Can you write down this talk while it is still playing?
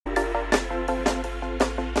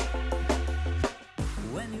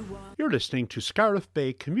You're listening to Scariff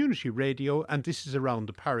Bay Community Radio, and this is Around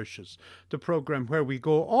the Parishes, the programme where we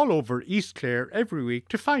go all over East Clare every week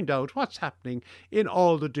to find out what's happening in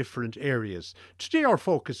all the different areas. Today our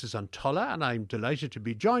focus is on Tulla, and I'm delighted to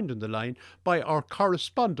be joined on the line by our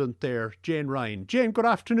correspondent there, Jane Ryan. Jane, good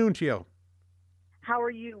afternoon to you. How are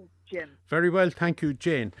you, Jim? Very well, thank you,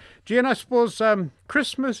 Jane. Jane, I suppose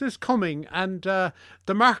Christmas is coming, and the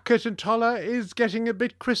market in Tulla is getting a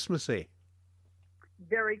bit Christmassy.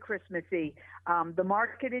 Very Christmassy. The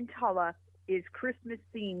market in Tulla is Christmas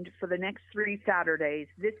themed for the next 3 Saturdays.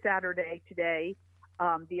 This Saturday, today,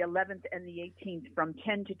 the 11th and the 18th from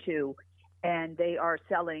 10 to 2. And they are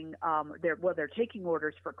selling, they're taking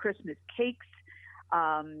orders for Christmas cakes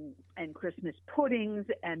and Christmas puddings,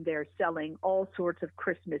 and they're selling all sorts of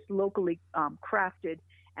Christmas locally crafted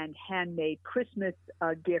and handmade Christmas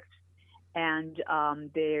gifts. And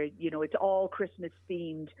it's all Christmas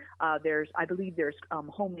themed. I believe there's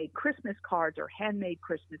homemade Christmas cards or handmade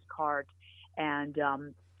Christmas cards, and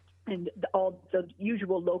all the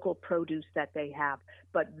usual local produce that they have,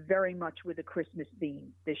 but very much with a Christmas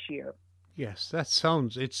theme this year. Yes, it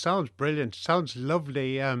sounds brilliant. Sounds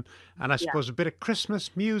lovely, and I suppose a bit of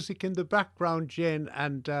Christmas music in the background, Jane,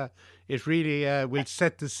 and it really will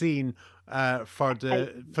set the scene for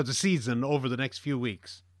the season over the next few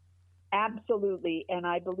weeks. Absolutely, and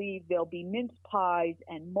I believe there'll be mince pies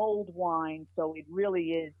and mulled wine, so it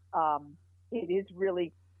really is. It is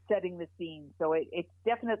really setting the scene. So it's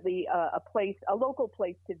definitely a local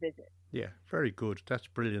place to visit. Yeah, very good. That's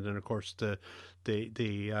brilliant. And of course, the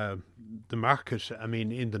market. I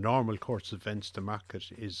mean, in the normal course of events, the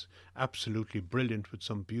market is absolutely brilliant with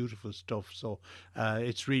some beautiful stuff. So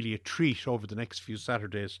it's really a treat over the next few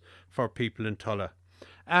Saturdays for people in Tulla.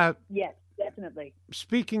 Yes. Definitely.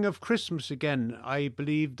 Speaking of Christmas again, I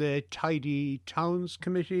believe the Tidy Towns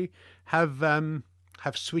Committee have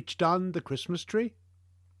switched on the Christmas tree.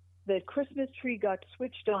 The Christmas tree got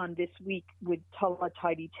switched on this week with Tulla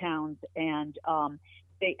Tidy Towns, and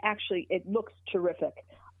it looks terrific.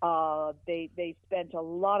 They spent a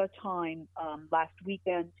lot of time last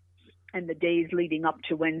weekend and the days leading up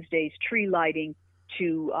to Wednesday's tree lighting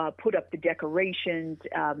to put up the decorations,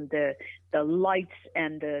 the lights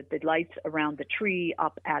and the lights around the tree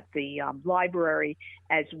up at the library,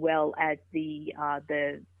 as well as the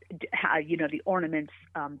ornaments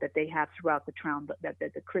that they have throughout the town,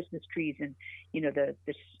 the Christmas trees and the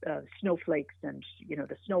snowflakes and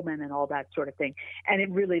the snowmen and all that sort of thing, and it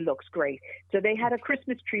really looks great. So they had a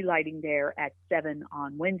Christmas tree lighting there at 7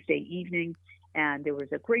 on Wednesday evening. And there was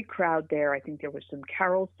a great crowd there. I think there was some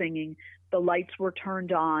carol singing. The lights were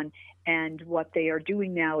turned on. And what they are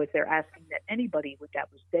doing now is they're asking that anybody that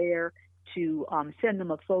was there to send them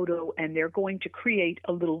a photo. And they're going to create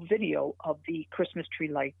a little video of the Christmas tree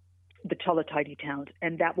light, the Tulla Tidy Towns.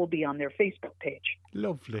 And that will be on their Facebook page.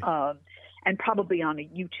 Lovely. And probably on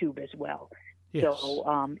YouTube as well. Yes.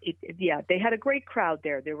 So, they had a great crowd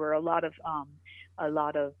there. There were a lot of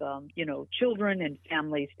children and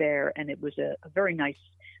families there, and it was a very nice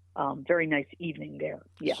evening there.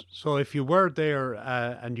 Yeah. So if you were there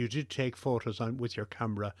and you did take photos with your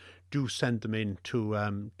camera, do send them in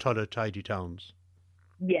to Tulla Tidy Towns.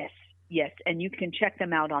 Yes, and you can check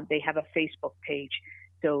them out they have a Facebook page,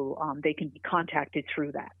 so they can be contacted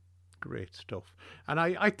through that. Great stuff. And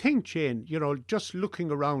I think, Jane, just looking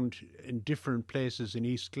around in different places in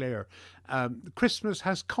East Clare, Christmas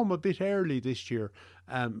has come a bit early this year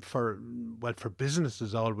for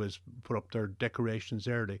businesses always put up their decorations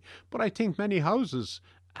early. But I think many houses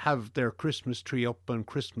have their Christmas tree up and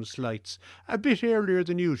Christmas lights a bit earlier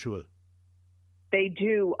than usual. They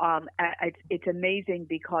do. It's amazing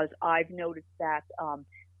because I've noticed that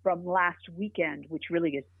from last weekend, which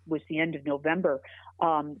really was the end of November,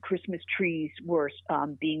 Christmas trees were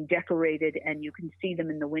being decorated, and you can see them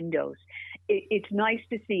in the windows. It's nice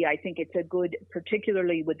to see. I think it's a good,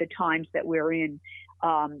 particularly with the times that we're in.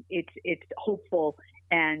 It's hopeful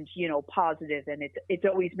and positive, and it's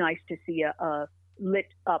always nice to see a lit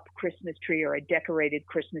up Christmas tree or a decorated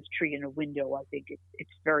Christmas tree in a window. I think it's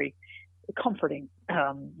very comforting,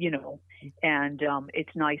 and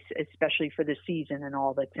it's nice, especially for the season and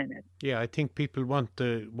all that's in it. Yeah, I think people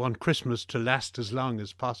want Christmas to last as long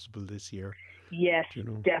as possible this year. Yes,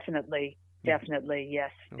 definitely. Yes,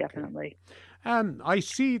 okay. Definitely. I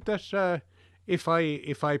see that if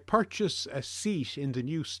I purchase a seat in the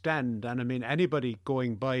new stand, and I mean anybody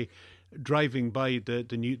driving by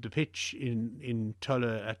the pitch in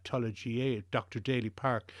Tulla at Tulla GA, Dr. Daly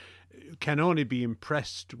Park, can only be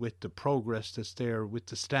impressed with the progress that's there with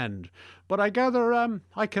the stand. But I gather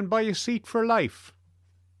I can buy a seat for life.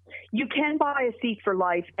 You can buy a seat for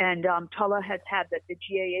life, and Tulla has had the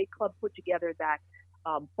GAA club put together that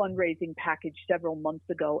fundraising package several months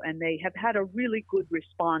ago, and they have had a really good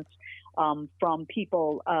response from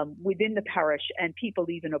people within the parish and people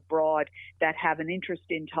even abroad that have an interest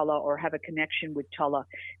in Tulla or have a connection with Tulla.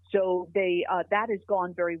 So that has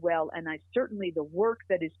gone very well, and certainly the work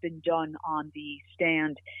that has been done on the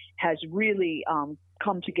stand has really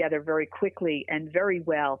come together very quickly and very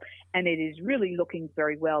well, and it is really looking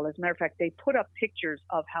very well. As a matter of fact, they put up pictures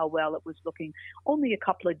of how well it was looking only a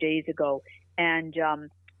couple of days ago, and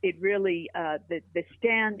it really the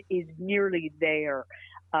stand is nearly there.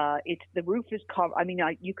 The roof is covered. I mean,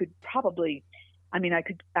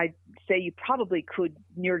 I'd say you probably could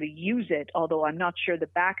nearly use it, although I'm not sure the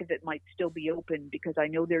back of it might still be open because I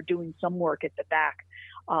know they're doing some work at the back.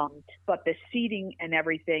 But the seating and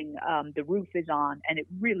everything, the roof is on, and it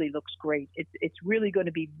really looks great. It's really going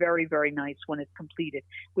to be very, very nice when it's completed,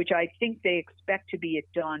 which I think they expect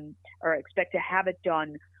to have it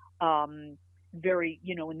done very,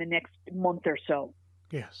 in the next month or so.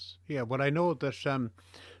 Yes. Yeah. Well, I know that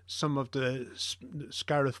some of the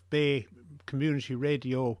Scariff Bay Community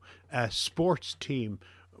Radio sports team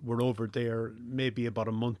were over there maybe about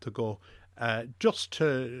a month ago, just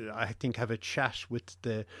to, I think, have a chat with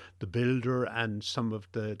the builder and some of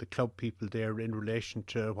the club people there in relation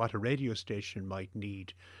to what a radio station might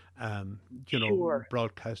need. Sure.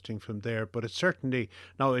 Broadcasting from there. But it certainly,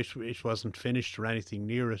 now it wasn't finished or anything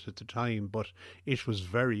near it at the time, but it was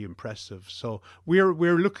very impressive. So we're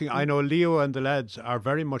looking, I know Leo and the lads are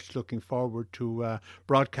very much looking forward to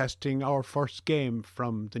broadcasting our first game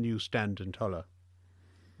from the new stand in Tulla.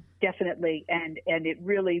 Definitely, and it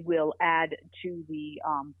really will add to the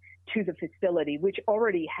facility, which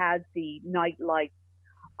already has the night lights.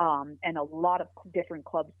 And a lot of different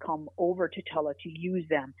clubs come over to Tulla to use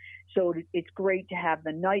them. So it's great to have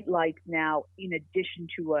the night lights now, in addition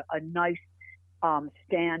to a nice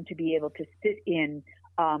stand to be able to sit in,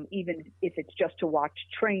 even if it's just to watch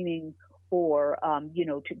training or,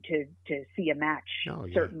 to see a match. Oh,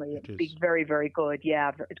 yeah, certainly, it'd be very, very good.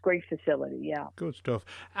 Yeah, it's a great facility, yeah. Good stuff.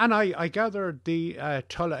 And I gather the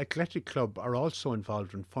Tulla Athletic Club are also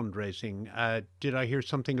involved in fundraising. Did I hear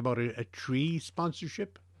something about a tree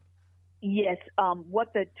sponsorship? Yes,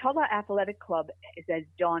 what the Tulla Athletic Club has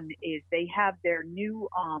done is they have their new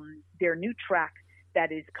track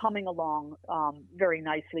that is coming along very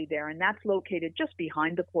nicely there, and that's located just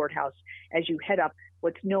behind the courthouse as you head up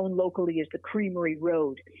what's known locally as the Creamery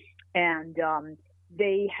Road, and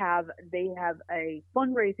they have a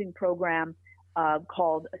fundraising program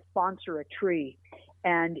called Sponsor a Tree,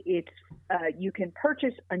 and it's you can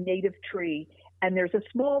purchase a native tree, and there's a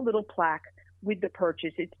small little plaque with the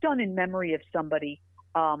purchase. It's done in memory of somebody,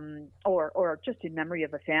 or just in memory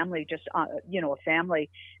of a family, a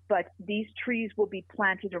family. But these trees will be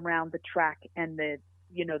planted around the track and the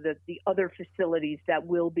other facilities that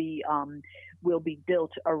will be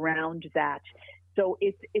built around that. So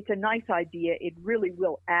it's a nice idea. It really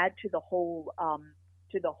will add to the whole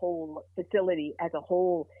facility as a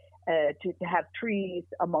whole, to have trees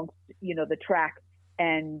amongst the track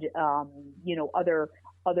and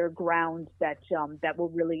other grounds that will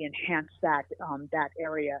really enhance that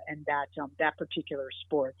area and that particular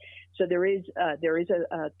sport. So there is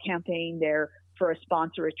a campaign there for a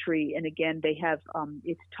Sponsor a Tree, and again they have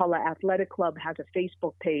it's Tulla Athletic Club has a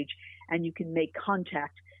Facebook page, and you can make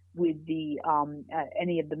contact with the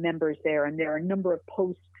any of the members there, and there are a number of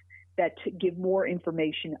posts that give more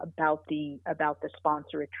information about the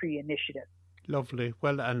Sponsor a Tree initiative. Lovely.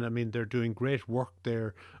 Well, and I mean they're doing great work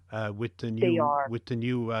there with the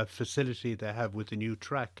new facility they have with the new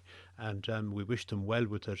track, and we wish them well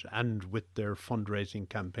with it and with their fundraising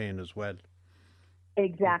campaign as well.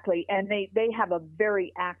 Exactly, and they have a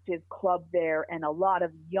very active club there, and a lot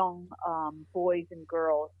of young boys and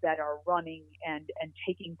girls that are running and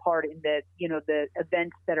taking part in the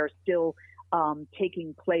events that are still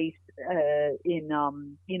taking place in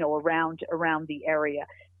around the area.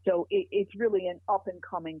 So it's really an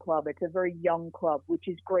up-and-coming club. It's a very young club, which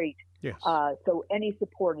is great. Yes. So any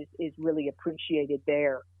support is really appreciated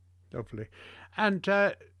there. Lovely. And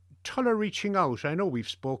Tulla reaching out. I know we've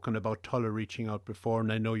spoken about Tulla reaching out before,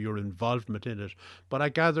 and I know your involvement in it. But I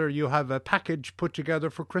gather you have a package put together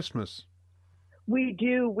for Christmas. We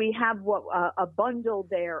do. We have a bundle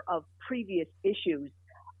there of previous issues.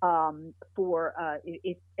 For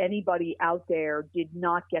if anybody out there did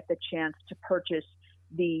not get the chance to purchase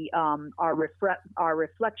our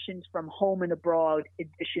Reflections from Home and Abroad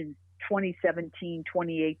editions 2017,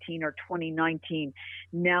 2018, or 2019,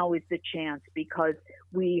 now is the chance, because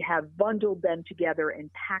we have bundled them together in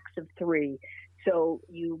packs of 3. So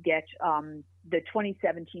you get the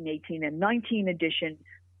 2017, 18, and 19 edition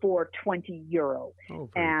for €20, Oh,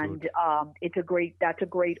 very and good. that's a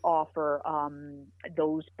great offer.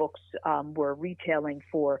 Those books were retailing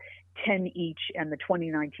for 10 each, and the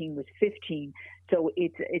 2019 was 15. So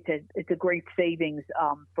it's a great savings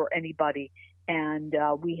for anybody, and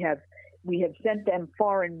we have sent them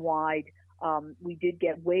far and wide. We did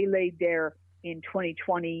get waylaid there in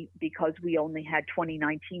 2020 because we only had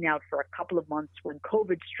 2019 out for a couple of months when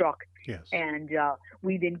COVID struck. Yes. And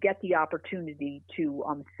we didn't get the opportunity to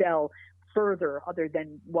sell further other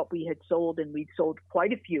than what we had sold, and we'd sold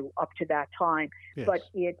quite a few up to that time. Yes. But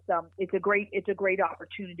it's a great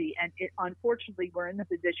opportunity, and unfortunately we're in the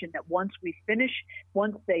position that once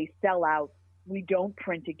they sell out, we don't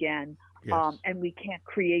print again. Yes. And we can't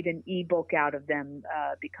create an ebook out of them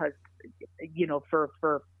because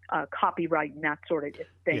for copyright and that sort of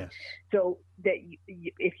thing. Yes. So that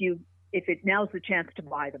now's the chance to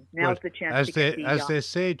buy them. Now's the chance to get as they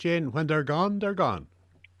say, Jane, when they're gone, they're gone.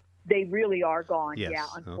 They really are gone. Yes. Yeah,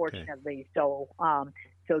 unfortunately. Okay.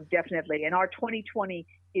 So definitely. And our 2020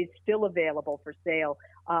 is still available for sale.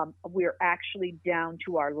 We're actually down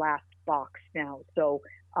to our last box now. So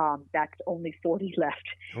that's only 40 left.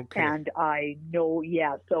 Okay. And I know,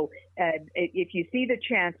 yeah. So if you see the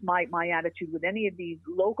chance, my attitude with any of these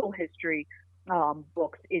local history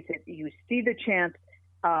books is that you see the chance,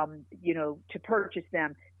 to purchase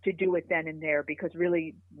them, to do it then and there, because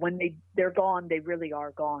really when they're gone, they really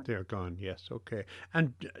are gone. They're gone, yes. Okay.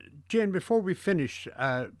 And Jane, before we finish,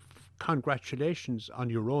 congratulations on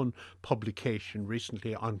your own publication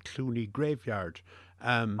recently on Clooney Graveyard.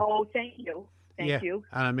 Oh, thank you. Thank you.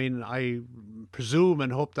 And I mean, I presume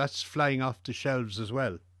and hope that's flying off the shelves as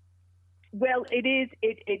well. Well, it is.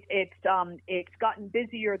 It's gotten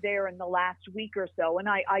busier there in the last week or so, and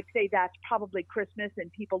I'd say that's probably Christmas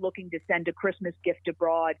and people looking to send a Christmas gift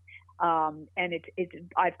abroad. And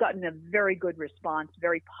I've gotten a very good response,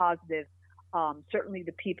 very positive. Certainly,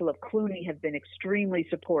 the people of Clooney have been extremely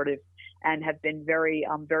supportive and have been very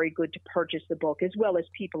good to purchase the book, as well as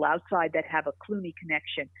people outside that have a Clooney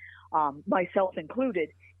connection, myself included.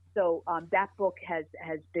 So that book has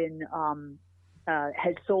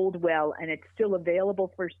sold well, and it's still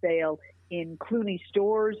available for sale in Clooney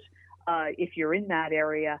stores if you're in that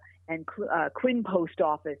area, and Quinn Post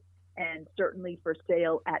Office, and certainly for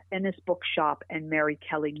sale at Ennis Bookshop and Mary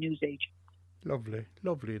Kelly Newsagent. Lovely,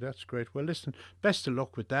 lovely. That's great. Well, listen, best of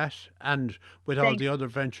luck with that and with all the other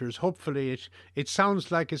ventures. Hopefully it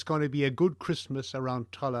sounds like it's going to be a good Christmas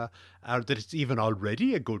around Tulla, or that it's even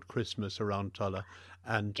already a good Christmas around Tulla.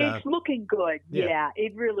 And it's looking good. Yeah,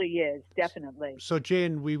 it really is, definitely. So,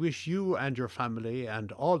 Jane, we wish you and your family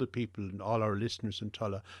and all the people and all our listeners in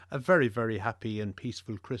Tulla a very, very happy and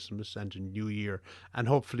peaceful Christmas and a New Year. And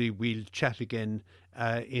hopefully we'll chat again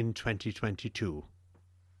in 2022.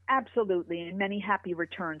 Absolutely, and many happy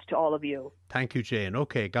returns to all of you. Thank you, Jane.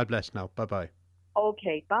 Okay, God bless now. Bye-bye.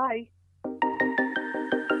 Okay, bye.